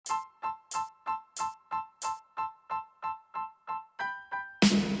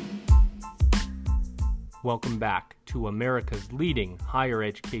Welcome back to America's leading higher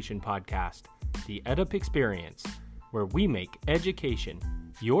education podcast, The EdUp Experience, where we make education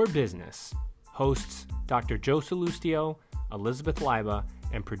your business. Hosts Dr. Joe Salustio, Elizabeth Leiba,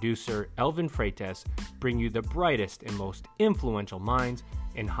 and producer Elvin Freitas bring you the brightest and most influential minds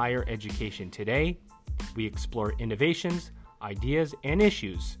in higher education today. We explore innovations, ideas, and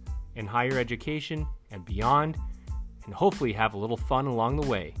issues in higher education and beyond, and hopefully have a little fun along the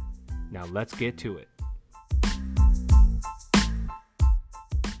way. Now let's get to it.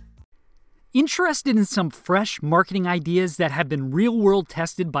 Interested in some fresh marketing ideas that have been real-world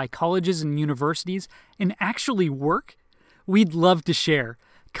tested by colleges and universities and actually work? We'd love to share.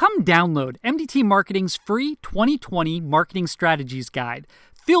 Come download MDT Marketing's free 2020 Marketing Strategies Guide,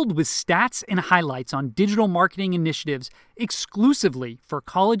 filled with stats and highlights on digital marketing initiatives exclusively for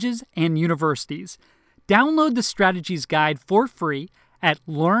colleges and universities. Download the Strategies Guide for free at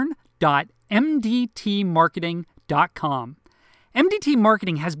learn.mdtmarketing.com. MDT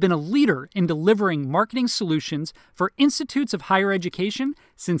Marketing has been a leader in delivering marketing solutions for institutes of higher education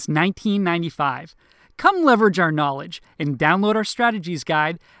since 1995. Come leverage our knowledge and download our strategies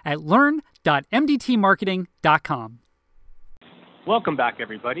guide at learn.mdtmarketing.com. Welcome back,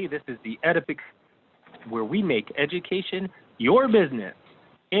 everybody. This is the EdUp, where we make education your business,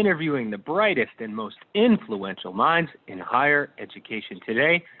 interviewing the brightest and most influential minds in higher education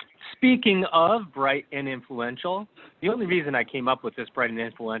today. Speaking of bright and influential, the only reason I came up with this bright and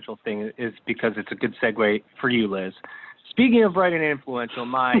influential thing is because it's a good segue for you, Liz. Speaking of bright and influential,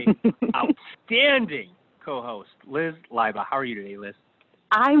 my outstanding co-host, Liz Leiba. How are you today, Liz?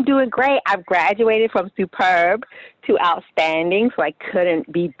 I'm doing great. I've graduated from superb to outstanding, so I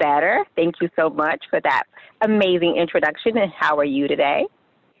couldn't be better. Thank you so much for that amazing introduction. And how are you today?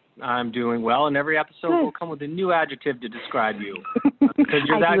 I'm doing well, and every episode will come with a new adjective to describe you. Because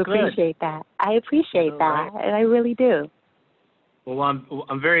you're that good. I appreciate that. I appreciate that, and I really do. Well,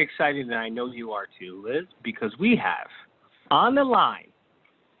 I'm very excited, and I know you are too, Liz, because we have on the line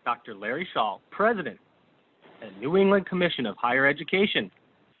Dr. Larry Schall, President at New England Commission of Higher Education.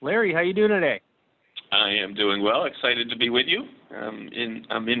 Larry, how you doing today? I am doing well. Excited to be with you. I'm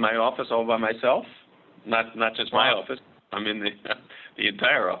in my office all by myself. Not just my office. I'm in the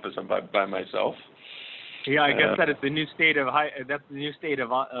entire office. I'm by myself. Yeah, I guess that is the new state of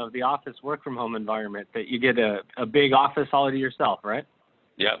the office work from home environment, that you get a big office all to yourself, right?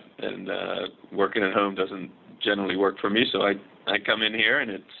 Yep, and working at home doesn't generally work for me, so I come in here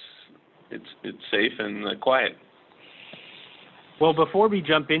and it's safe and quiet. Well, before we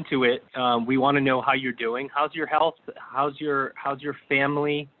jump into it, we want to know how you're doing. How's your health? How's your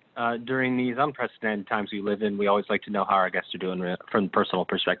family? During these unprecedented times we live in, we always like to know how our guests are doing from a personal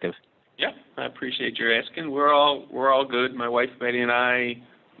perspective. Yeah, I appreciate your asking. We're all good. My wife Betty and I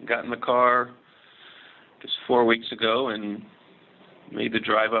got in the car just 4 weeks ago and made the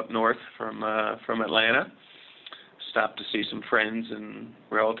drive up north from Atlanta. Stopped to see some friends and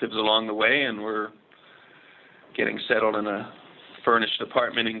relatives along the way, and we're getting settled in a furnished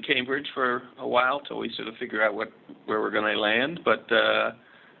apartment in Cambridge for a while till we sort of figure out where we're going to land. But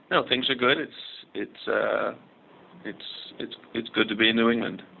no, things are good. It's good to be in New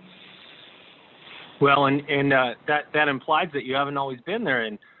England. Well, and that implies that you haven't always been there.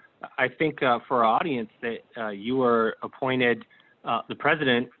 And I think for our audience that you were appointed the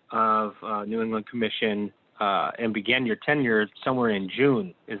president of New England Commission and began your tenure somewhere in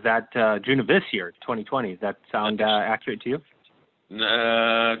June. Is that June of this year, 2020? Does that sound accurate to you?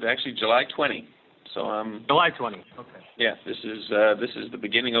 Actually, July 20. So July 20. Okay. Yeah, this is the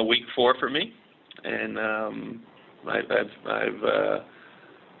beginning of week 4 for me, and I've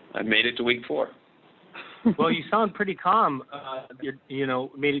made it to week 4. Well, you sound pretty calm. You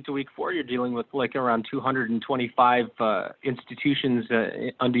made it to week 4. You're dealing with like around 225 institutions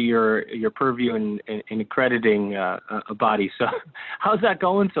under your purview and accrediting a body. So, how's that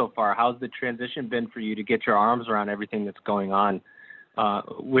going so far? How's the transition been for you to get your arms around everything that's going on,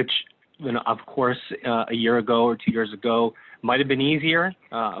 which, of course, a year ago or 2 years ago might have been easier,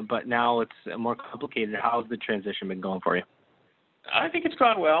 but now it's more complicated. How's the transition been going for you? I think it's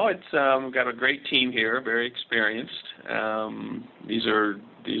gone well. We've got a great team here, very experienced. These are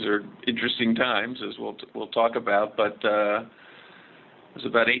interesting times, as we'll talk about. But it was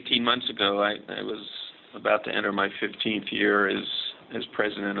about 18 months ago. I was about to enter my 15th year as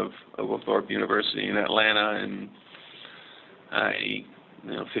president of Oglethorpe University in Atlanta, and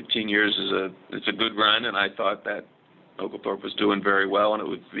 15 years is a good run, and I thought that Oglethorpe was doing very well, and it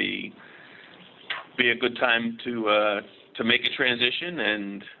would be a good time to make a transition.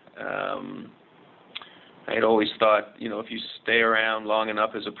 And I had always thought, if you stay around long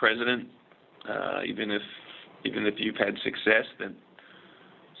enough as a president, Even if you've had success, then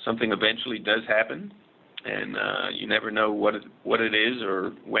something eventually does happen, and you never know what it is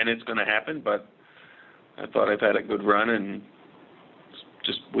or when it's going to happen. But I thought I've had a good run, and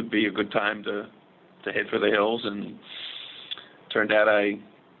just would be a good time to head for the hills, and turned out I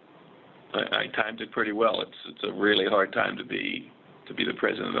timed it pretty well. It's a really hard time to be the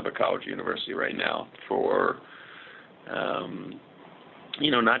president of a college or university right now for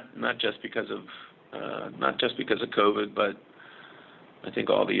not just because of COVID, but I think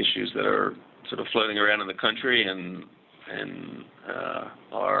all the issues that are sort of floating around in the country and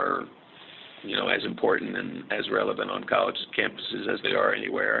are as important and as relevant on college campuses as they are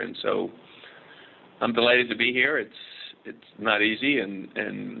anywhere. And so I'm delighted to be here. It's not easy, and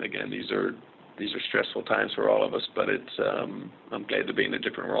again, these are stressful times for all of us, but I'm glad to be in a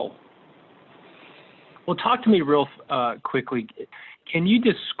different role. Well, talk to me real quickly. Can you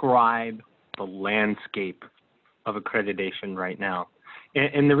describe the landscape of accreditation right now?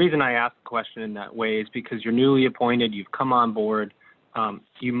 And the reason I ask the question in that way is because you're newly appointed, you've come on board,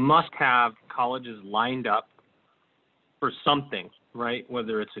 you must have colleges lined up for something, right?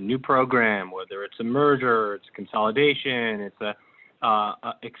 Whether it's a new program, whether it's a merger, it's a consolidation, it's a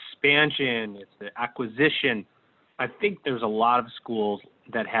expansion, it's an acquisition. I think there's a lot of schools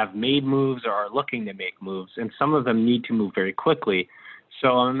that have made moves or are looking to make moves, and some of them need to move very quickly. So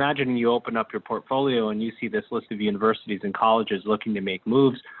I'm imagining you open up your portfolio and you see this list of universities and colleges looking to make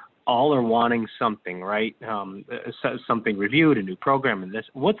moves. All are wanting something, right? Something reviewed, a new program, and this.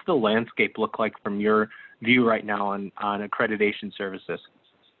 What's the landscape look like from your view right now on accreditation services?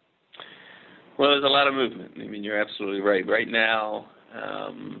 Well, there's a lot of movement. I mean, you're absolutely right. Right now,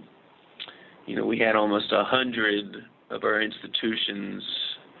 we had almost 100 of our institutions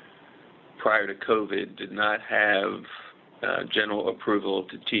prior to COVID did not have general approval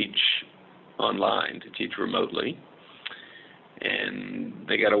to teach online, to teach remotely. And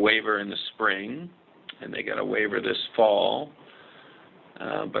they got a waiver in the spring, and they got a waiver this fall.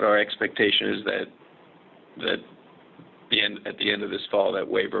 But our expectation is that at the end of this fall, that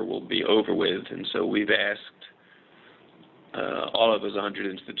waiver will be over with. And so we've asked all of those 100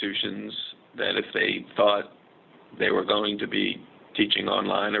 institutions that if they thought they were going to be teaching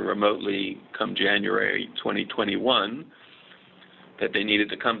online or remotely come January 2021, that they needed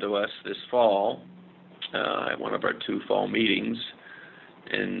to come to us this fall at one of our 2 fall meetings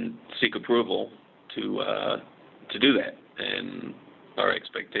and seek approval to do that. And our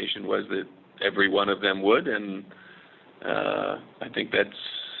expectation was that every one of them would, and I think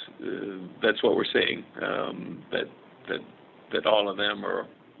that's what we're seeing. That all of them, or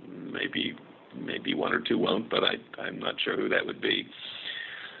maybe 1 or 2 won't, but I'm not sure who that would be.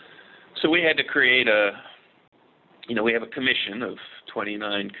 So we had to create we have a commission of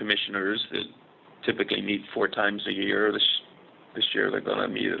 29 commissioners that typically meet 4 times a year. This year they're going to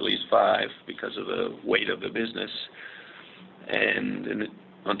meet at least 5 because of the weight of the business. And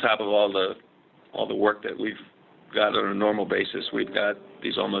on top of all the work that we've got on a normal basis, we've got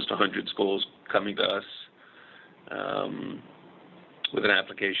these almost 100 schools coming to us with an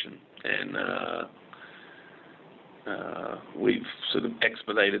application. And we've sort of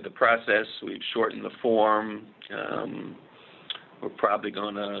expedited the process. We've shortened the form. We're probably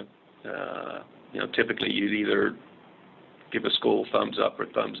going to, typically you'd either give a school thumbs up or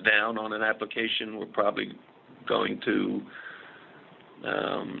thumbs down on an application. We're probably going to,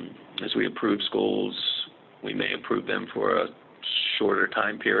 as we approve schools, we may approve them for a shorter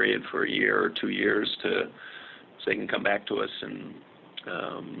time period, for a year or 2 years, so they can come back to us. And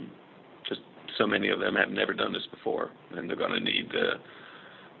just so many of them have never done this before, and they're going to need to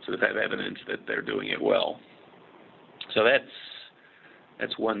sort of have evidence that they're doing it well. So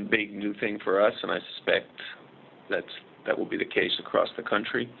that's one big new thing for us, and I suspect that will be the case across the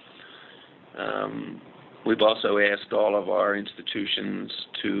country. We've also asked all of our institutions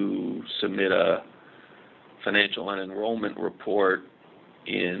to submit a financial and enrollment report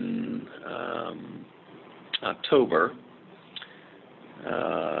in October,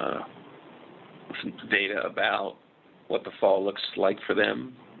 some data about what the fall looks like for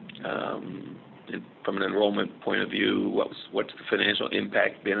them. From an enrollment point of view, what's the financial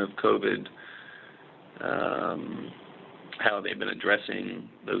impact been of COVID? How they've been addressing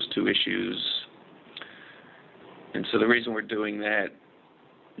those 2 issues. And so the reason we're doing that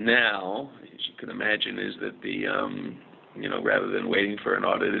now, as you can imagine, is that the rather than waiting for an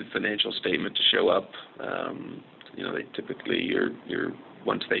audited financial statement to show up, they typically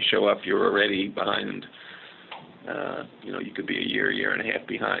once they show up, you're already behind. You could be a year and a half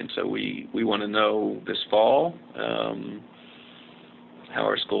behind. So we want to know this fall how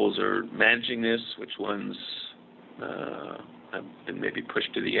our schools are managing this, which ones have been maybe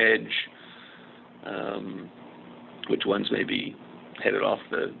pushed to the edge, which ones may be headed off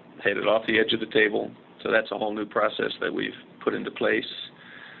the edge of the table. So that's a whole new process that we've put into place.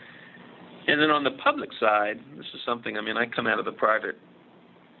 And then on the public side, this is something, I mean, I come out of the private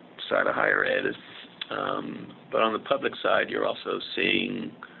side of higher ed, but on the public side, you're also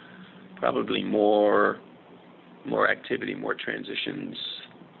seeing probably more activity, more transitions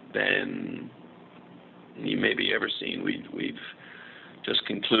than you maybe ever seen. We've just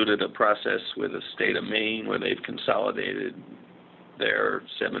concluded a process with the state of Maine where they've consolidated their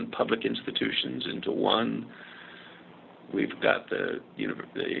 7 public institutions into one. We've got the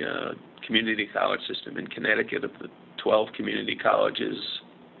community college system in Connecticut of the 12 community colleges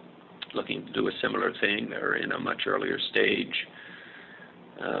looking to do a similar thing. They're in a much earlier stage.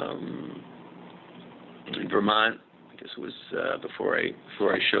 In Vermont, I guess it was before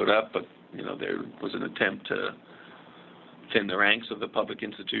I showed up, but there was an attempt to thin the ranks of the public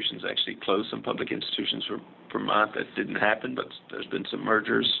institutions, actually close some public institutions for Vermont. That didn't happen, but there's been some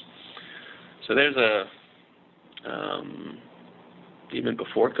mergers. So there's even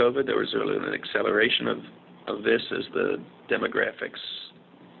before COVID, there was really an acceleration of this as the demographics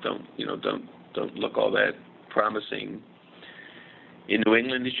don't look all that promising in New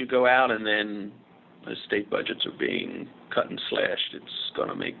England as you go out, and then as state budgets are being cut and slashed, it's going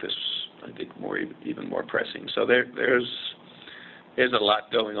to make this, I think, even more pressing. So there's a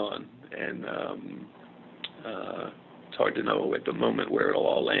lot going on, and it's hard to know at the moment where it'll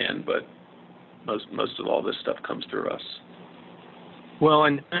all land, but most of all this stuff comes through us. Well,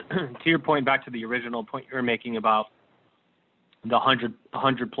 and to your point, back to the original point you were making about the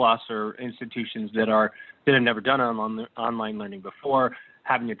 100 plus or institutions that have never done online learning before,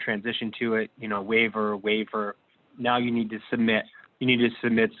 having to transition to it, waiver. Now you need to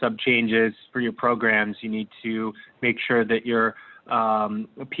submit sub changes for your programs. You need to make sure that your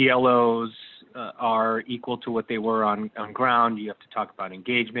PLOs are equal to what they were on ground. You have to talk about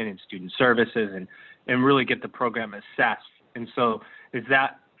engagement and student services and really get the program assessed. And so is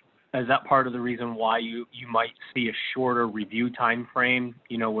that part of the reason why you might see a shorter review time frame,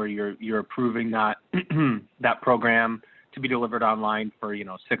 where you're approving that that program to be delivered online for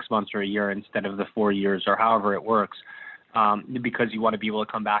 6 months or a year instead of the 4 years or however it works, because you want to be able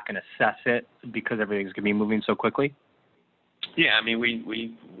to come back and assess it because everything's going to be moving so quickly? Yeah, I mean,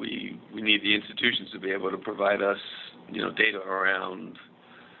 we need the institutions to be able to provide us, data around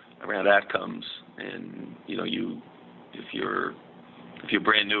outcomes, and if you're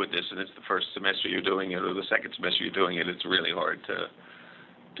brand new at this and it's the first semester you're doing it or the second semester you're doing it, it's really hard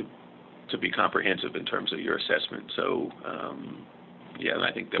to be comprehensive in terms of your assessment. So and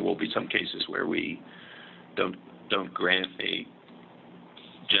I think there will be some cases where we don't grant a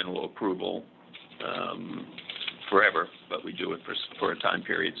general approval forever, but we do it for a time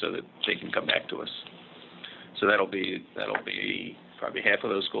period so that they can come back to us. So that'll be probably half of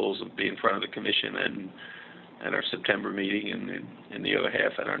those schools will be in front of the commission and at our September meeting, and the other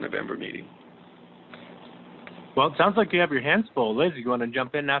half at our November meeting. Well, it sounds like you have your hands full. Liz, you want to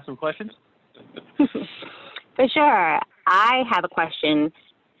jump in and ask some questions? For sure. I have a question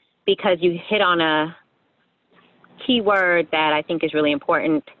because you hit on a key word that I think is really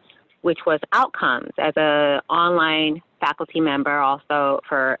important, which was outcomes. As an online faculty member, also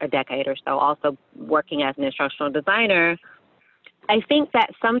for a decade or so, also working as an instructional designer, I think that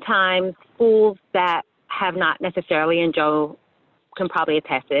sometimes schools that have not necessarily, and Joe can probably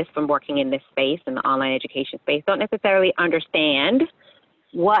attest to this from working in this space, in the online education space, don't necessarily understand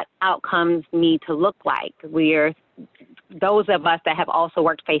what outcomes need to look like. We're those of us that have also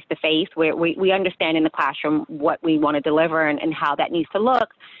worked face-to-face, where we understand in the classroom what we want to deliver and how that needs to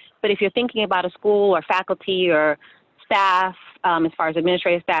look. But if you're thinking about a school or faculty or staff, as far as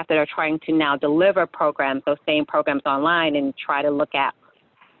administrative staff that are trying to now deliver programs, those same programs online, and try to look at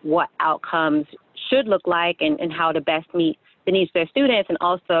what outcomes should look like and how to best meet the needs of their students, and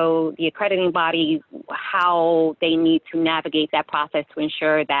also the accrediting body, how they need to navigate that process to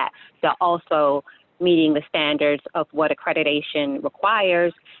ensure that they're also meeting the standards of what accreditation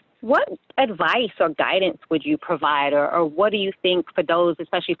requires. What advice or guidance would you provide, or what do you think for those,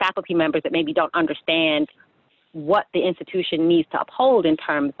 especially faculty members that maybe don't understand what the institution needs to uphold in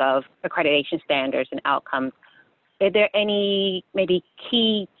terms of accreditation standards and outcomes? Are there any maybe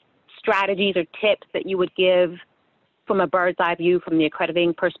key strategies or tips that you would give from a bird's eye view from the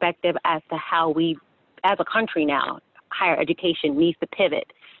accrediting perspective as to how we, as a country now, higher education needs to pivot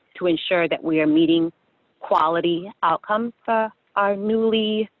to ensure that we are meeting quality outcomes for our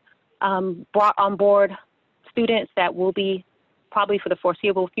newly brought on board students that will be probably for the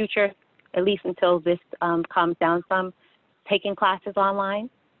foreseeable future, at least until this calms down some, taking classes online?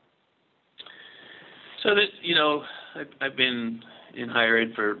 So that, you know, I've been in higher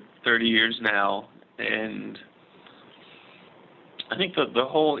ed for 30 years now, and I think the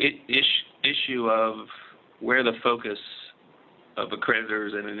whole issue of where the focus of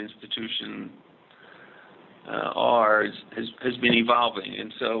accreditors and an institution has been evolving.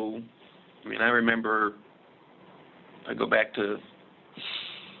 And so, I mean, I remember, I go back to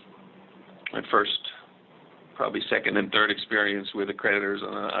my first, probably second and third experience with accreditors.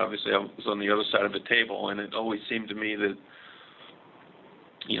 Obviously, I was on the other side of the table, and it always seemed to me that,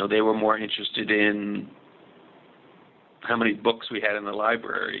 you know, they were more interested in how many books we had in the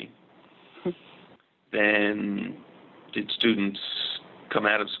library than did students come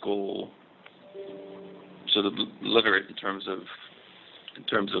out of school sort of literate in terms of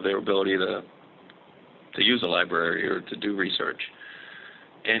their ability to use a library or to do research.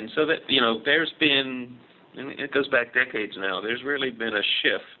 And so that, you know, there's been, and it goes back decades now, there's really been a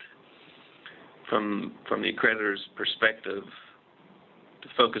shift from the accreditor's perspective to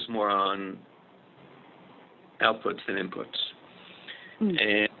focus more on outputs than inputs. And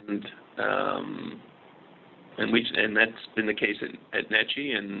that's been the case at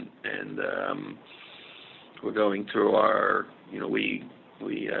NECHI, and we're going through our, you know, we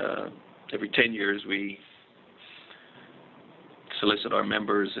every 10 years we solicit our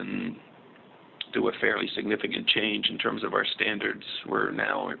members and do a fairly significant change in terms of our standards. We're in the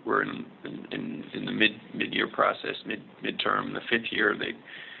mid-year process, midterm. In the fifth year,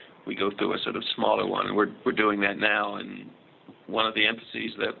 we go through a sort of smaller one, and we're doing that now. And one of the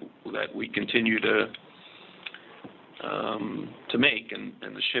emphases that we continue to make, and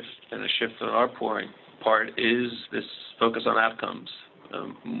the shift on our part is this focus on outcomes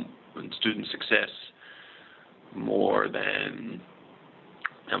and student success more than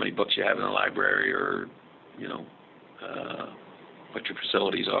how many books you have in the library, or, you know, what your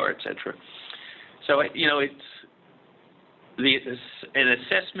facilities are, etc. So, you know, it's an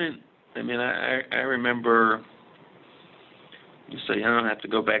assessment. I mean, I remember, so you don't have to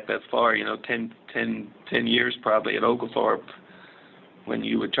go back that far, you know, 10 years probably at Oglethorpe, when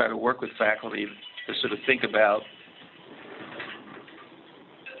you would try to work with faculty to sort of think about,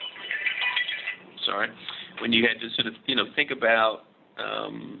 when you had to sort of, you know, think about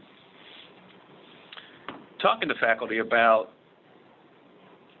talking to faculty about,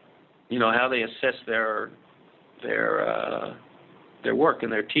 you know, how they assess their work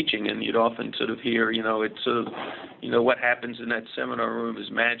and their teaching, and you'd often sort of hear, you know, it's sort of, you know, what happens in that seminar room is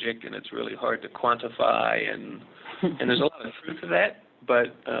magic, and it's really hard to quantify, and there's a lot of truth to that,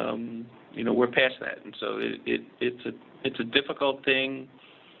 but you know, we're past that, and so it's a difficult thing,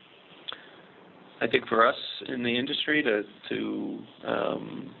 I think, for us in the industry to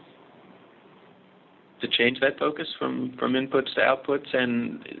change that focus from inputs to outputs,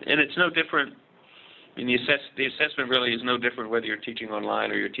 and it's no different. I mean, the assessment really is no different whether you're teaching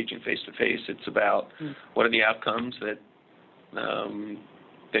online or you're teaching face-to-face. It's about what are the outcomes that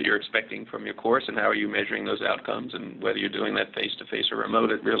you're expecting from your course, and how are you measuring those outcomes, and whether you're doing that face-to-face or remote,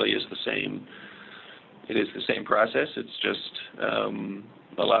 it really is the same. It is the same process. It's just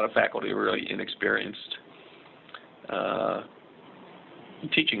a lot of faculty are really inexperienced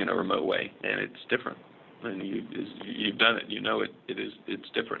teaching in a remote way, and it's different. And you've done it. You know it's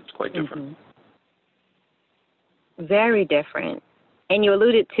different. It's quite different. Very different. And you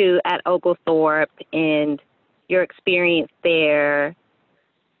alluded to at Oglethorpe and your experience there,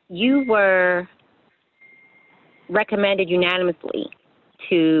 you were recommended unanimously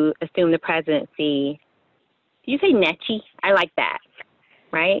to assume the presidency. Did you say NECHI? I like that,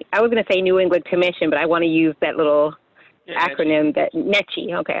 right? I was going to say New England Commission, but I want to use that little acronym, that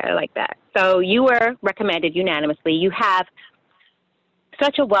NECHI. Okay, I like that. So you were recommended unanimously. You have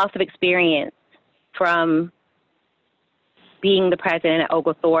such a wealth of experience from being the president at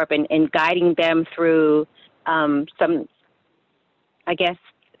Oglethorpe and guiding them through some, I guess,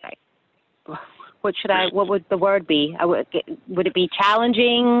 what would the word be? Would it be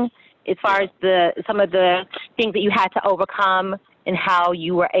challenging as far as some of the things that you had to overcome, and how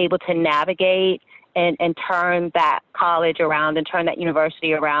you were able to navigate and turn that college around and turn that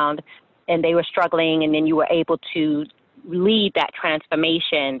university around, and they were struggling, and then you were able to lead that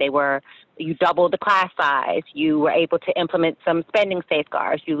transformation. You doubled the class size. You were able to implement some spending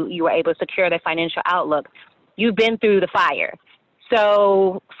safeguards. You were able to secure their financial outlook. You've been through the fire.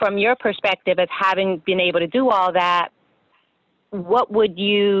 So from your perspective, as having been able to do all that, what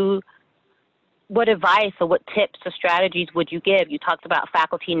advice or what tips or strategies would you give? You talked about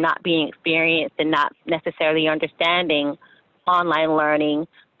faculty not being experienced and not necessarily understanding online learning,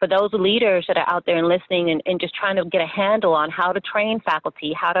 for those leaders that are out there and listening and just trying to get a handle on how to train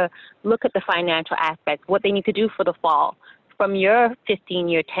faculty, how to look at the financial aspects, what they need to do for the fall. From your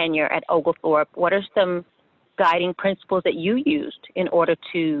 15-year tenure at Oglethorpe, what are some guiding principles that you used in order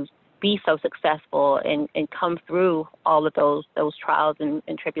to be so successful and come through all of those trials and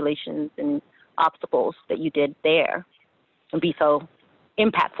tribulations and obstacles that you did there and be so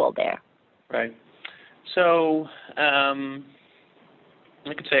impactful there? Right. So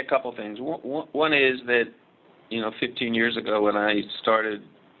I could say a couple things. One is that, 15 years ago when I started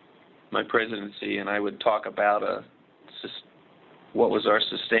my presidency and I would talk about what was our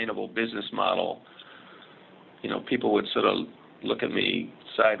sustainable business model, people would sort of look at me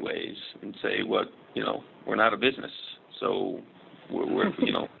sideways and say, we're not a business. So we're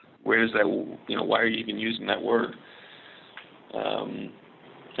where is that, why are you even using that word?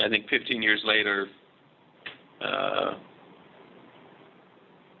 I think 15 years later,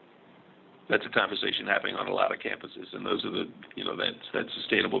 that's a conversation happening on a lot of campuses, and those are that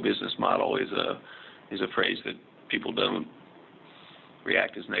sustainable business model is a phrase that people don't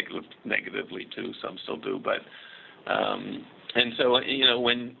react as negatively to. Some still do, but and so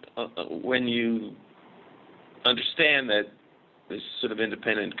when you understand that this sort of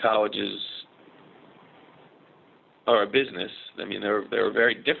independent colleges are a business, I mean they're a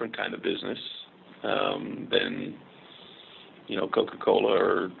very different kind of business than Coca-Cola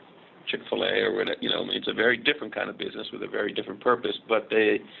or Chick-fil-A or whatever. It's a very different kind of business with a very different purpose. But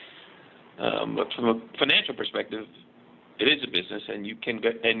but from a financial perspective, it is a business, and you can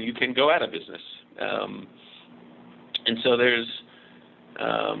go out of business. And so there's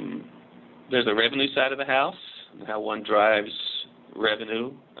a revenue side of the house, and how one drives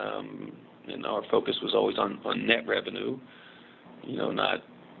revenue. And our focus was always on net revenue. Not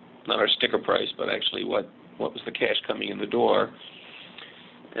our sticker price, but actually what was the cash coming in the door.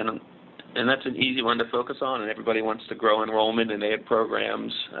 And that's an easy one to focus on, and everybody wants to grow enrollment, and they had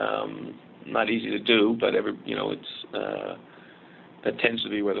programs. Not easy to do, but that tends to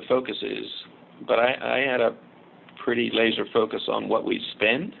be where the focus is. But I had a pretty laser focus on what we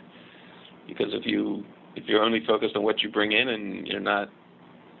spend, because if you're only focused on what you bring in and you're not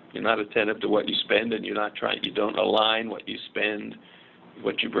attentive to what you spend, and you don't align what you spend with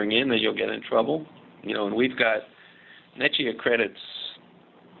what you bring in, then you'll get in trouble. And we've got NETCHI accredits.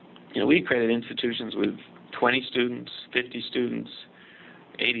 We accredit institutions with 20 students, 50 students,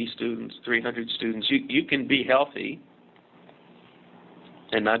 80 students, 300 students. You can be healthy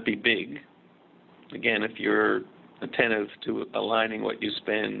and not be big. Again, if you're attentive to aligning what you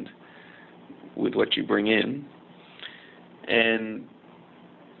spend with what you bring in. And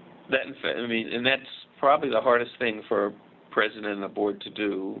that's probably the hardest thing for a president and a board to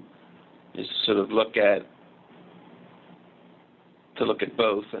do, is sort of look at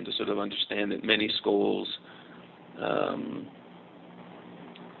both, and to sort of understand that many schools are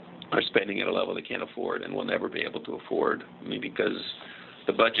spending at a level they can't afford and will never be able to afford. Because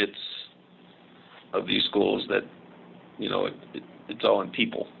the budgets of these schools, that it's all in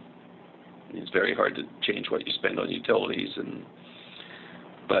people. It's very hard to change what you spend on utilities,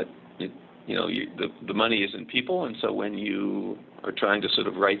 but the money is in people, and so when you are trying to sort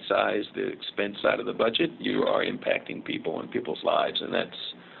of right-size the expense side of the budget, you are impacting people and people's lives, and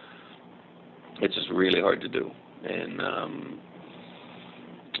it's just really hard to do. And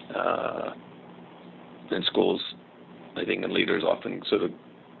schools, I think, and leaders often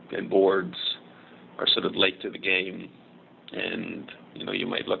and boards are sort of late to the game, and you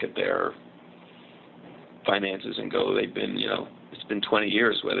might look at their finances and go, it's been 20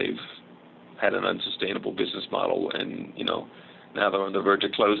 years where they've had an unsustainable business model, and now they're on the verge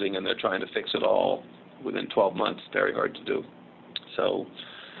of closing, and they're trying to fix it all within 12 months. Very hard to do. So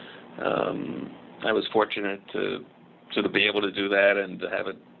I was fortunate to sort of be able to do that, and to have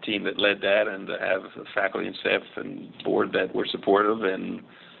a team that led that, and to have a faculty and staff and board that were supportive, and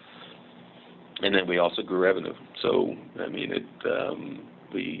then we also grew revenue. So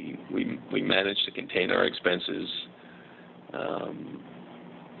we managed to contain our expenses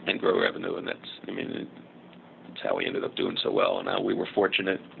and grow revenue, and that's how we ended up doing so well. And now we were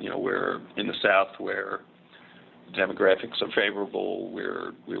fortunate, we're in the South where demographics are favorable. We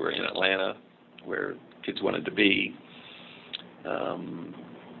were in Atlanta where kids wanted to be, and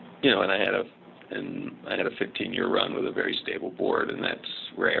I had a 15-year run with a very stable board, and that's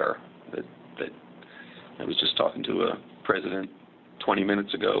rare. That I was just talking to a president 20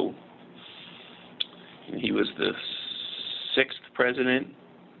 minutes ago, and he was the 6th president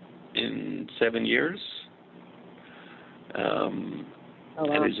in 7 years at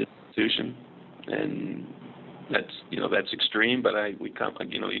his institution, and that's extreme, but you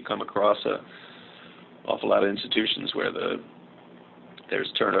come across a awful lot of institutions where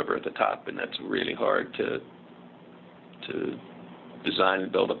there's turnover at the top, and that's really hard to design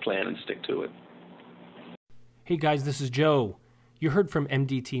and build a plan and stick to it. Hey guys, this is Joe. You heard from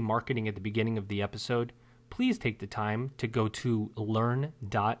MDT Marketing at the beginning of the episode. Please take the time to go to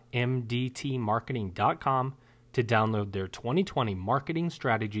learn.mdtmarketing.com to download their 2020 Marketing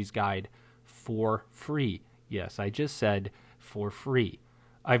Strategies Guide for free. Yes, I just said for free.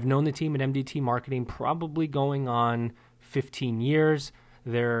 I've known the team at MDT Marketing probably going on 15 years.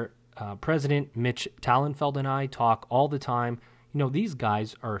 Their president, Mitch Tallenfeld, and I talk all the time. These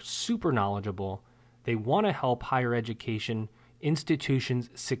guys are super knowledgeable. They want to help higher education institutions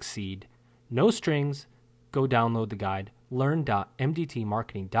succeed. No strings. Go download the guide,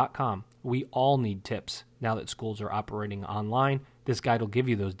 learn.mdtmarketing.com. We all need tips. Now that schools are operating online, this guide will give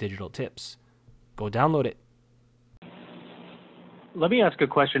you those digital tips. Go download it. Let me ask a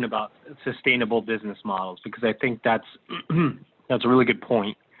question about sustainable business models, because I think that's a really good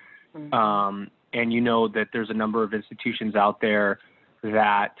point. And that there's a number of institutions out there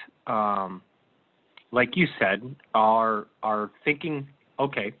that, like you said, are thinking,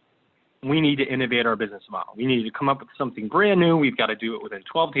 okay, we need to innovate our business model. We need to come up with something brand new. We've got to do it within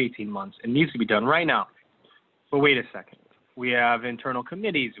 12 to 18 months. It needs to be done right now. But wait a second. We have internal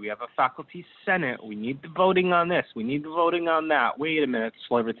committees. We have a faculty senate. We need the voting on this. We need the voting on that. Wait a minute,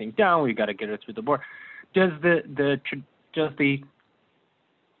 slow everything down. We've got to get it through the board. Does the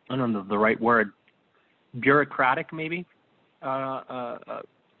I don't know the right word, bureaucratic maybe? Does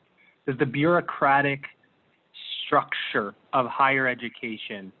the bureaucratic structure of higher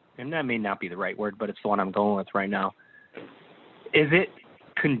education, and that may not be the right word, but it's the one I'm going with right now, is it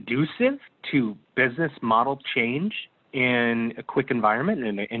conducive to business model change in a quick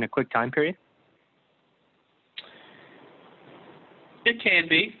environment, in a quick time period? It can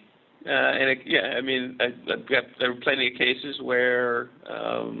be. There are plenty of cases where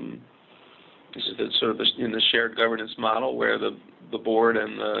this is in the shared governance model, where the board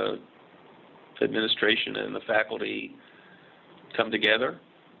and the administration and the faculty come together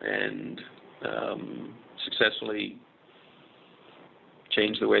and successfully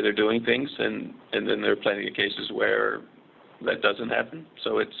change the way they're doing things, and then there are plenty of cases where that doesn't happen.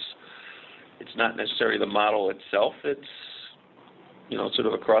 So it's not necessarily the model itself. It's sort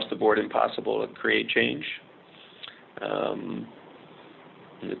of across the board impossible to create change.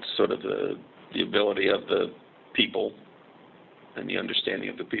 It's sort of the ability of the people and the understanding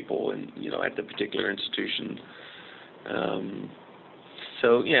of the people, and at the particular institution.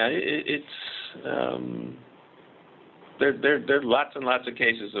 There are lots and lots of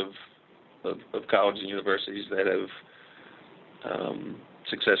cases of colleges and universities that have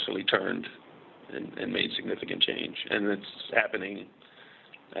successfully turned and made significant change, and it's happening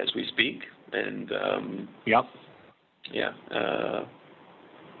as we speak. And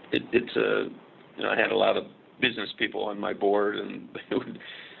I had a lot of business people on my board, and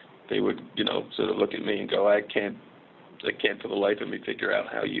they would sort of look at me and go, I can't for the life of me figure out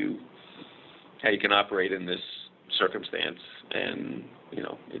how you can operate in this circumstance. And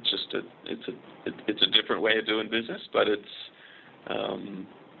it's just it's a different way of doing business, but it's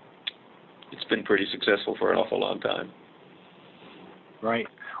been pretty successful for an awful long time. Right.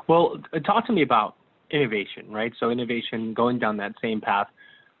 Well, talk to me about innovation, right? So innovation, going down that same path.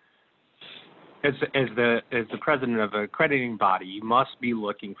 As the president of an accrediting body, you must be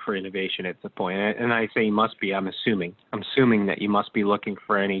looking for innovation at the point. And I say you must be. I'm assuming that you must be looking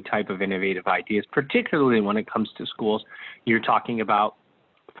for any type of innovative ideas, particularly when it comes to schools. You're talking about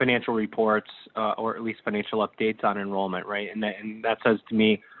financial reports or at least financial updates on enrollment, right? And that says to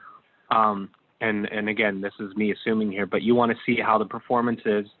me, and again, this is me assuming here, but you want to see how the performance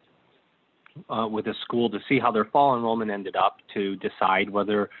is with a school, to see how their fall enrollment ended up, to decide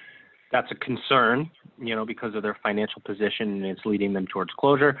whether that's a concern, because of their financial position and it's leading them towards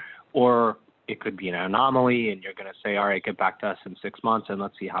closure, or it could be an anomaly and you're going to say, all right, get back to us in 6 months and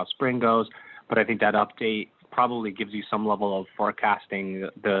let's see how spring goes. But I think that update probably gives you some level of forecasting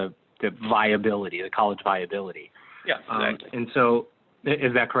the viability, the college viability. Yeah, exactly. And so,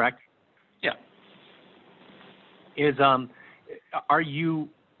 is that correct? Yeah. Are you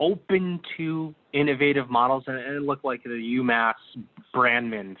open to innovative models? And it looked like the UMass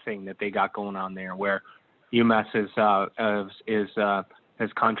Brandman thing that they got going on there, where UMass has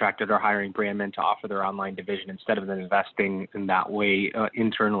contracted or hiring Brandman to offer their online division instead of them investing in that way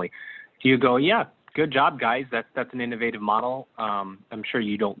internally. Do you go, yeah, good job, guys, that's an innovative model? I'm sure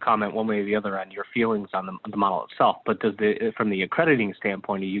you don't comment one way or the other on your feelings on the model itself, but from the accrediting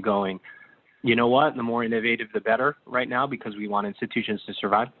standpoint, are you going, you know what, the more innovative, the better right now because we want institutions to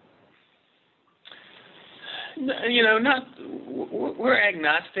survive? You know, we're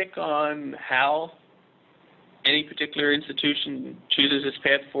agnostic on how any particular institution chooses its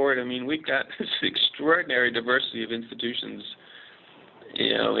path forward. I mean, we've got this extraordinary diversity of institutions,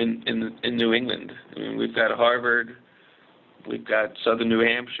 you know, in New England. I mean, we've got Harvard, we've got Southern New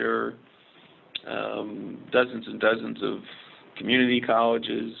Hampshire, dozens and dozens of community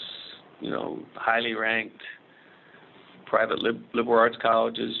colleges, you know, highly ranked private liberal arts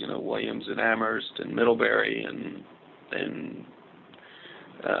colleges, you know, Williams and Amherst and Middlebury and then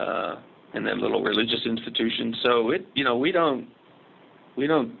little religious institutions. So you know, we don't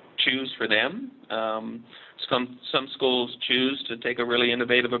choose for them. Some schools choose to take a really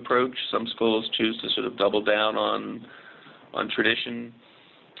innovative approach. Some schools choose to sort of double down on tradition.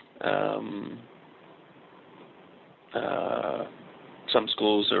 Some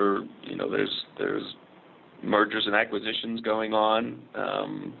schools are, you know, there's mergers and acquisitions going on.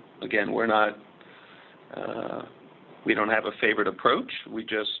 Again, we don't have a favorite approach. We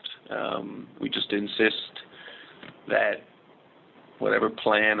just insist that whatever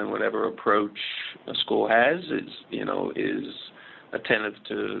plan and whatever approach a school has is attentive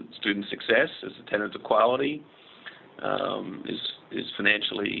to student success, is attentive to quality, is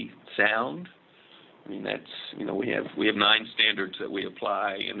financially sound. I mean, that's, you know, we have 9 standards that we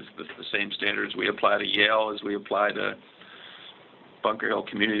apply, and it's the same standards we apply to Yale as we apply to Bunker Hill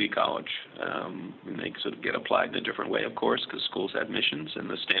Community College. And they sort of get applied in a different way, of course, because schools have missions, and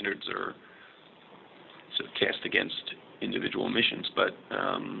the standards are sort of cast against individual missions. But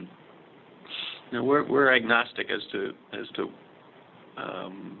you know, we're agnostic as to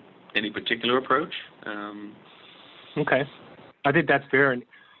any particular approach. Okay, I think that's fair, and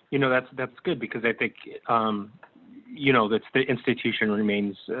you know, that's good because I think you know, that the institution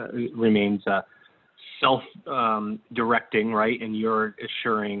remains self-directing, right? And you're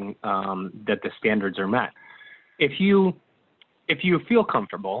assuring that the standards are met. If you feel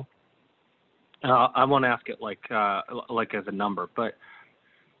comfortable, I won't ask it like as a number, but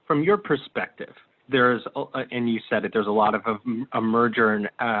from your perspective, there's, and you said it, there's a lot of a merger and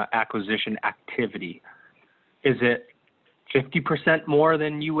acquisition activity. Is it 50% more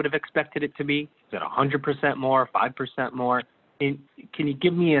than you would have expected it to be? Is it 100% more, 5% more? And can you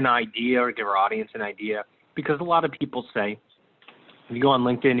give me an idea or give our audience an idea? Because a lot of people say, if you go on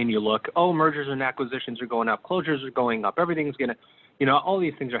LinkedIn and you look, oh, mergers and acquisitions are going up, closures are going up, everything's going to, you know, all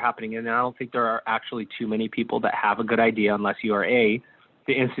these things are happening. And I don't think there are actually too many people that have a good idea unless you are A,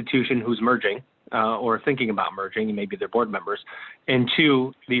 the institution who's merging or thinking about merging, and maybe they're board members, and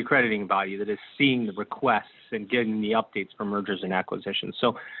 2, the accrediting body that is seeing the requests and getting the updates for mergers and acquisitions.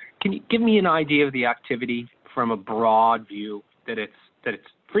 So can you give me an idea of the activity from a broad view, that it's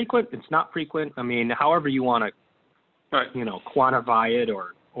frequent, it's not frequent? I mean, however you want to, right, you know, quantify it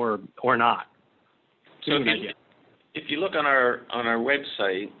or not. So if you look on our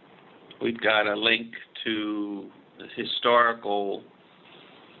website, we've got a link to the historical,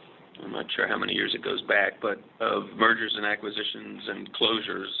 I'm not sure how many years it goes back, but of mergers and acquisitions and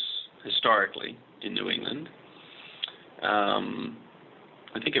closures historically in New England.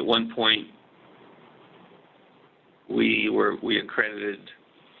 I think at one point we accredited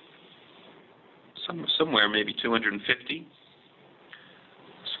somewhere maybe 250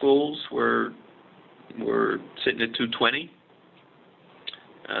 schools. We're sitting at 220,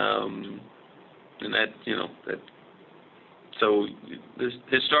 and that, you know, that. So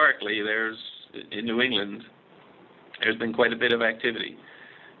historically, in New England, there's been quite a bit of activity.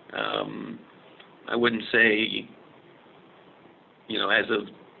 I wouldn't say, you know, as of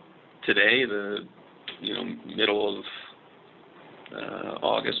today, middle of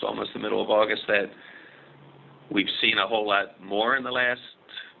August, almost the middle of August, that we've seen a whole lot more in the last,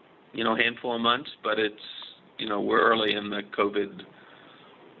 you know, handful of months, but it's, you know, we're early in the COVID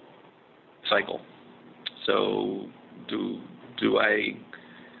cycle. So do I,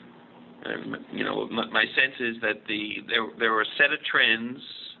 you know, my sense is that there were a set of trends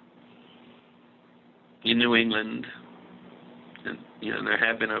in New England, and, you know, there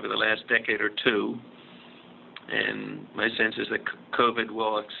have been over the last decade or two, and my sense is that COVID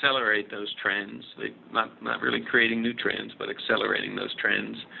will accelerate those trends, not really creating new trends, but accelerating those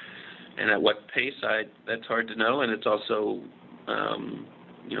trends. And at what pace, that's hard to know, and it's also,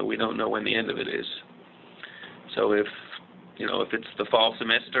 you know, we don't know when the end of it is. So if it's the fall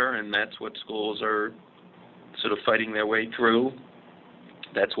semester and that's what schools are sort of fighting their way through,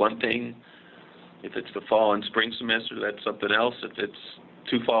 that's one thing. If it's the fall and spring semester, that's something else. If it's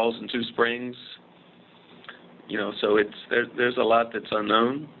 2 falls and 2 springs, you know, so there's a lot that's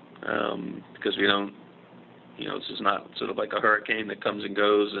unknown. because we don't, this is not sort of like a hurricane that comes and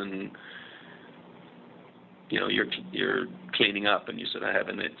goes, and you're cleaning up, and you sort of have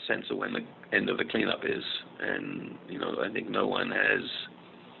a sense of when the end of the cleanup is, and I think no one has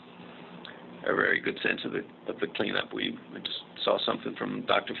a very good sense of the cleanup. I just saw something from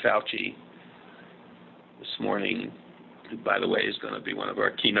Dr. Fauci this morning, who, by the way, is going to be one of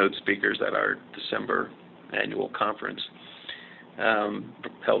our keynote speakers at our December annual conference,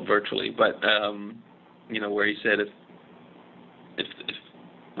 held virtually. But where he said if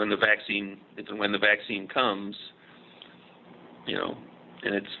when the vaccine comes,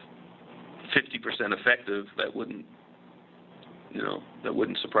 and it's 50% effective, that wouldn't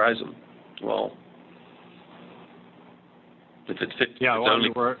surprise him. Well, if it's 50,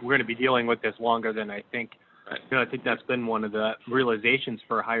 we're going to be dealing with this longer than I think. Right. I think that's been one of the realizations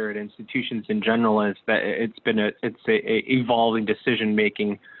for higher ed institutions in general, is that it's a evolving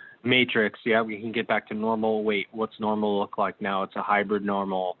decision-making matrix. Yeah, we can get back to normal. Wait, what's normal look like now? It's a hybrid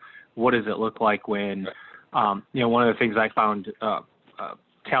normal. What does it look like when, one of the things I found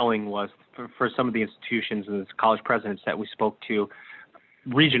telling was for some of the institutions and the college presidents that we spoke to,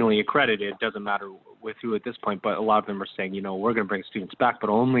 regionally accredited, doesn't matter with who at this point, but a lot of them are saying, we're going to bring students back,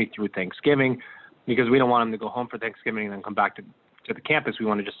 but only through Thanksgiving, because we don't want them to go home for Thanksgiving and then come back to the campus. We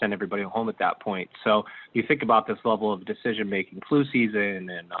want to just send everybody home at that point. So you think about this level of decision-making, flu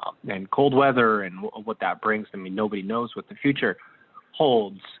season and cold weather and what that brings. I mean, nobody knows what the future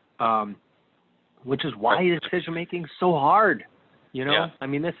holds, which is why decision-making is so hard. Yeah. I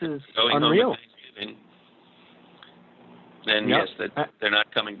mean, this is going unreal. And yes, that they're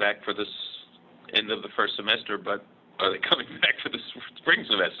not coming back for this end of the first semester, but are they coming back for the spring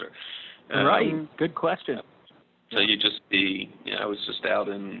semester? Right. Good question. So you just I was just out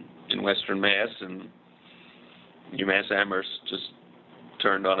in Western Mass, and UMass Amherst just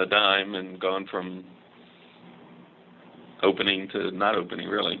turned on a dime and gone from opening to not opening,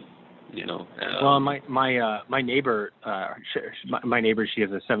 really. Well, my neighbor, she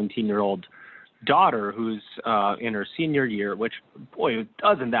has a 17-year-old daughter who's in her senior year, which, boy,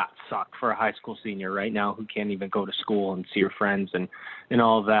 doesn't that suck for a high school senior right now who can't even go to school and see her friends and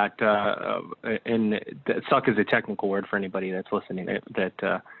all of that. And suck is a technical word for anybody that's listening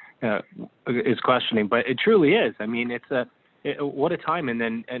that is questioning, but it truly is. I mean, what a time. And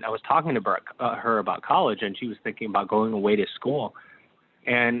I was talking to her about college, and she was thinking about going away to school.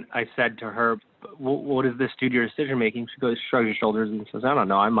 And I said to her, what does this do to your decision making? She shrugs her shoulders and says, I don't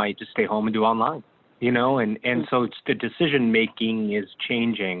know, I might just stay home and do online, and so it's the decision making is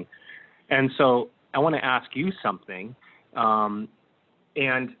changing. And so I want to ask you something, and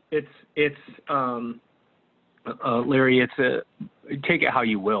it's Larry, take it how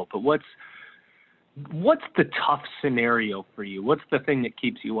you will, but what's the tough scenario for you? What's the thing that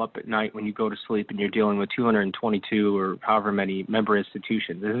keeps you up at night when you go to sleep and you're dealing with 222 or however many member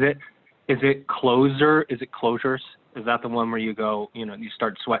institutions? Is it closures? Is that the one where you go, you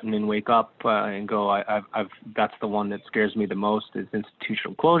start sweating and wake up and go, that's the one that scares me the most? Is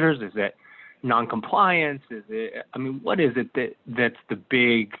institutional closures? Is it non-compliance? What is it that's the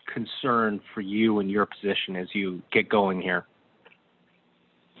big concern for you in your position as you get going here?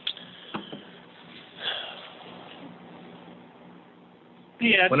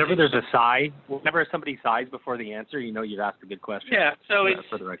 Yeah. Whenever somebody sighs before the answer, you've asked a good question. Yeah. So it's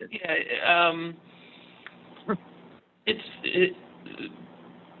for the record. Yeah.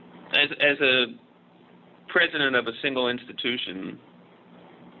 As a president of a single institution,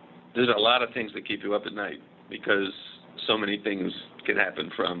 there's a lot of things that keep you up at night, because so many things can happen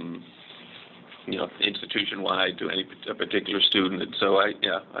from institution-wide to a particular student. And so I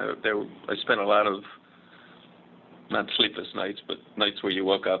spent a lot of, not sleepless nights, but nights where you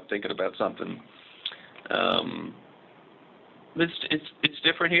woke up thinking about something. It's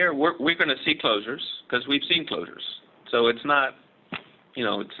different here. We're going to see closures because we've seen closures. So it's not,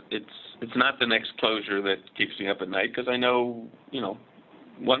 it's not the next closure that keeps me up at night, because I know,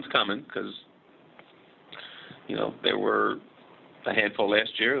 one's coming, because there were a handful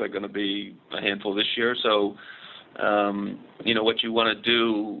last year. They're going to be a handful this year. So what you want to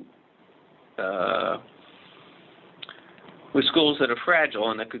do with schools that are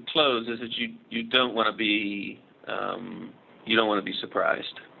fragile and that could close is that you don't want to be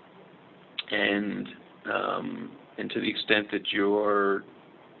surprised, and to the extent that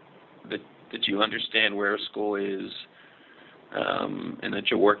that you understand where a school is, and that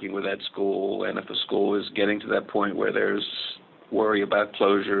you're working with that school, and if a school is getting to that point where there's worry about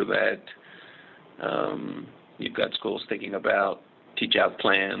closure, that you've got schools thinking about teach-out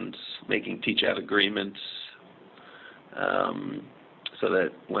plans, making teach-out agreements. so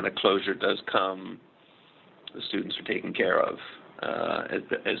that when a closure does come, the students are taken care of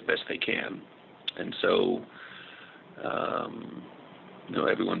as best they can. And so,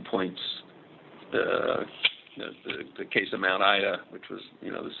 everyone points the case of Mount Ida, which was,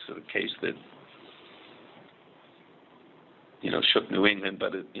 this sort of case that, shook New England,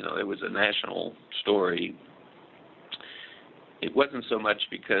 but it was a national story. It wasn't so much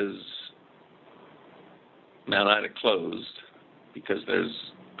because Mount Ida closed, because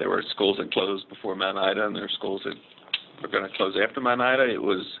there were schools that closed before Mount Ida, and there were schools that were going to close after Mount Ida. It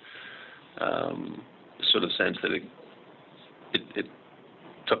was sort of sense that it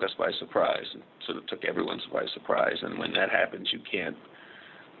took us by surprise. It sort of took everyone by surprise, and when that happens, it's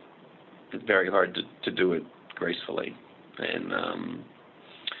very hard to do it gracefully. And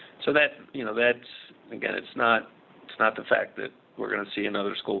so that's, again, it's not the fact that we're going to see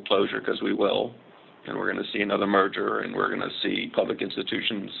another school closure, because we will, and we're going to see another merger, and we're going to see public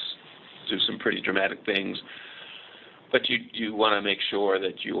institutions do some pretty dramatic things. But you want to make sure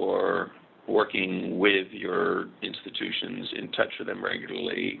that you're working with your institutions, in touch with them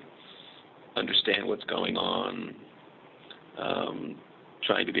regularly, understand what's going on,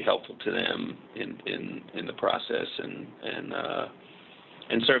 trying to be helpful to them in the process, and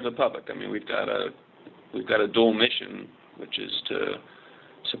serve the public. I mean, we've got a dual mission, which is to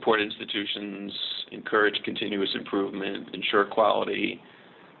support institutions, encourage continuous improvement, ensure quality,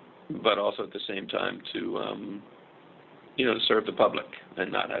 but also at the same time to to serve the public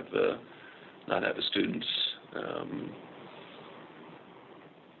and not have the students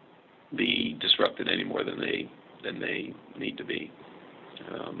be disrupted any more than they need to be.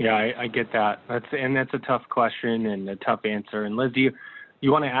 I get that. That's a tough question and a tough answer. And Liz, do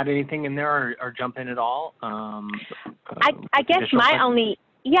you want to add anything in there or jump in at all? I guess my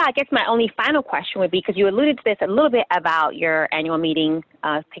only final question would be, because you alluded to this a little bit about your annual meeting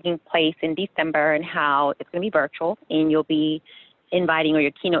taking place in December and how it's going to be virtual, and you'll be inviting, or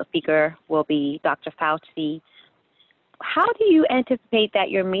your keynote speaker will be Dr. Fauci. How do you anticipate that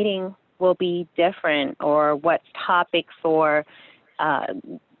your meeting will be different, or what topics or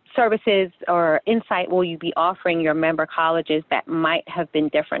services or insight will you be offering your member colleges that might have been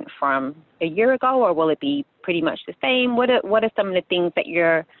different from a year ago, or will it be pretty much the same? What are some of the things that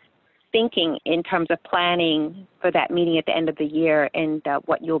you're thinking in terms of planning for that meeting at the end of the year, and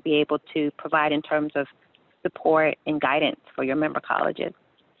what you'll be able to provide in terms of support and guidance for your member colleges?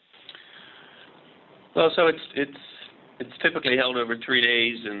 Well, so it's typically held over 3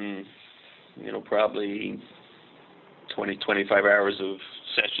 days, and probably 25 hours of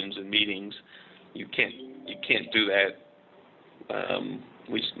sessions and meetings. You can't do that.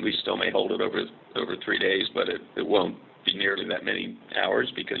 We still may hold it over 3 days, but it won't be nearly that many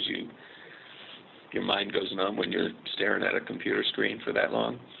hours, because your mind goes numb when you're staring at a computer screen for that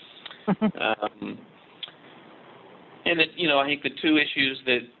long. And I think the two issues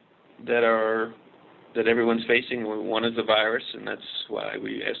that everyone's facing, one is the virus, and that's why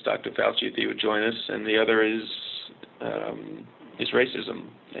we asked Dr. Fauci if he would join us, and the other is racism,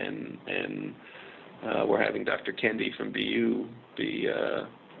 and we're having Dr. Kendi from BU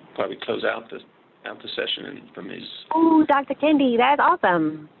probably close out the session, and from his Dr. Kendi, that's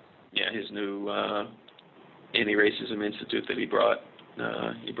awesome. Yeah, his new Anti-Racism Institute that he brought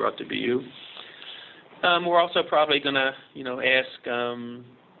to BU. We're also probably going to ask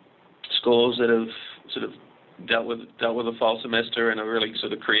schools that have sort of dealt with a fall semester in a really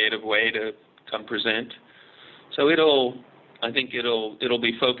sort of creative way to come present. So I think it'll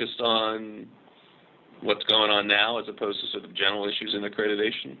be focused on what's going on now, as opposed to sort of general issues in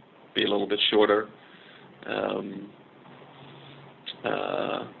accreditation. Be a little bit shorter. And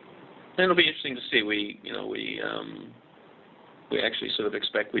it'll be interesting to see. We actually sort of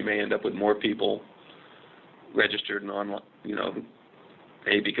expect we may end up with more people registered and online.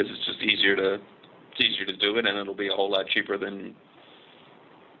 Because it's just easier to do it, and it'll be a whole lot cheaper than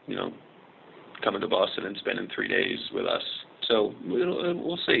coming to Boston and spending 3 days with us. So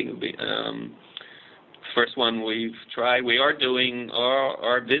we'll see. It'll be, first one we've tried. We are doing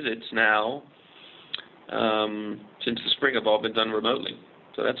our visits now. Since the spring, have all been done remotely.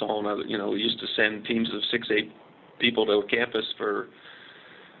 So that's a whole nother. We used to send teams of 6-8 people to a campus for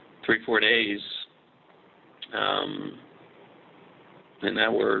 3-4 days, and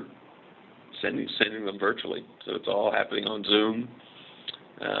now we're sending them virtually. So it's all happening on Zoom,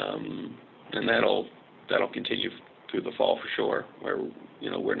 and that'll continue through the fall for sure. Where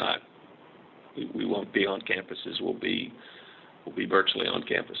we won't be on campuses. We'll be virtually on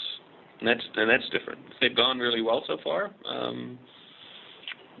campus, and that's different. They've gone really well so far.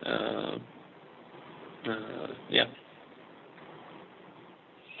 Yeah.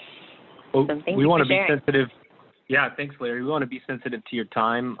 Well, So thank we you want for to be sharing. sensitive. Yeah, thanks, Larry. We want to be sensitive to your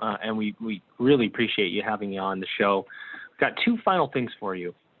time, and we really appreciate you having me on the show. Got two final things for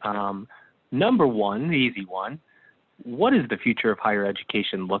you. Number one, the easy one, what does the future of higher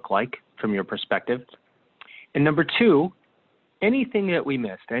education look like from your perspective? And number two, anything that we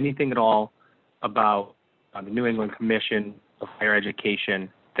missed, anything at all about the New England Commission of Higher Education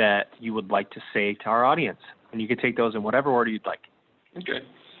that you would like to say to our audience? And you can take those in whatever order you'd like. Okay.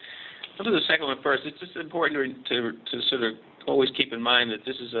 I'll do the second one first. It's just important to sort of always keep in mind that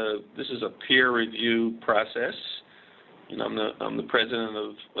this is a peer review process. You know, I'm the president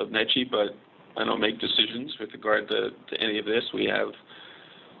of NETCHI, but I don't make decisions with regard to any of this. We have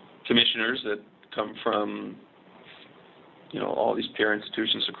commissioners that come from, you know, all these peer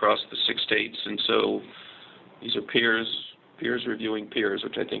institutions across the 6 states, and so these are peers reviewing peers,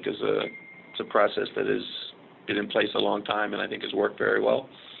 which I think is it's a process that has been in place a long time and I think has worked very well.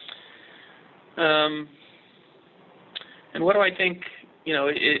 And what do I think? You know,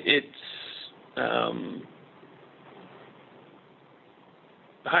 it's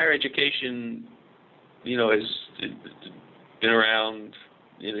higher education, you know, has been around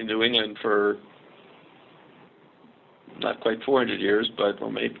in New England for not quite 400 years, but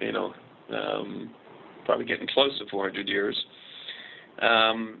well, maybe, you know, probably getting close to 400 years.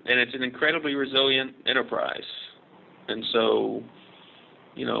 And it's an incredibly resilient enterprise. And so,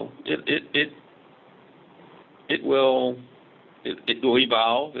 you know, it will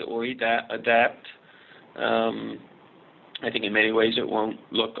evolve, it will adapt. I think in many ways it won't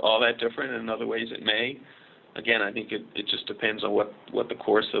look all that different, and in other ways it may. Again, I think it just depends on what the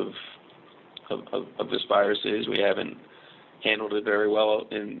course of this virus is. We haven't handled it very well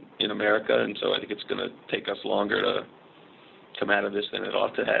in America, and so I think it's going to take us longer to come out of this than it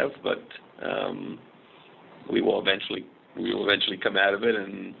ought to have. But we will eventually come out of it,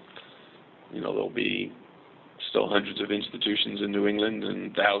 and you know, there'll be still hundreds of institutions in New England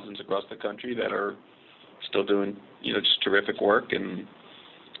and thousands across the country that are still doing, you know, just terrific work. And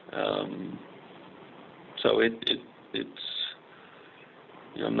so it's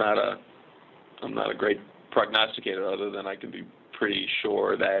you know, I'm not a great prognosticator, other than I can be pretty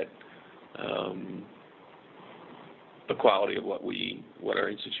sure that the quality of what our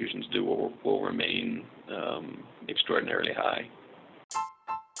institutions do will remain extraordinarily high.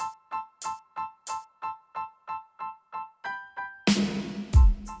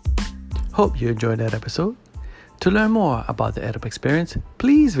 Hope you enjoyed that episode. To learn more about the EdUp Experience,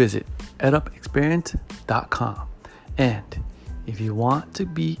 please visit edupexperience.com. And if you want to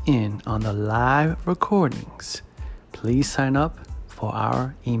be in on the live recordings, please sign up for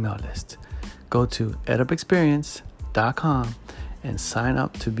our email list. Go to edupexperience.com and sign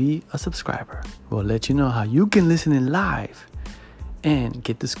up to be a subscriber. We'll let you know how you can listen in live and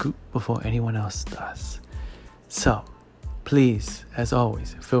get the scoop before anyone else does. So, please, as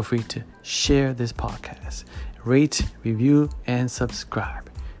always, feel free to share this podcast, rate, review, and subscribe.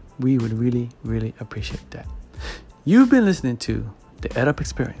 We would really, really appreciate that. You've been listening to the EdUp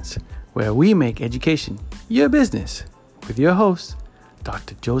Experience, where we make education your business, with your hosts,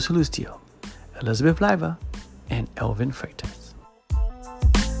 Dr. Joe Salustio, Elizabeth Leiva, and Elvin Freitas.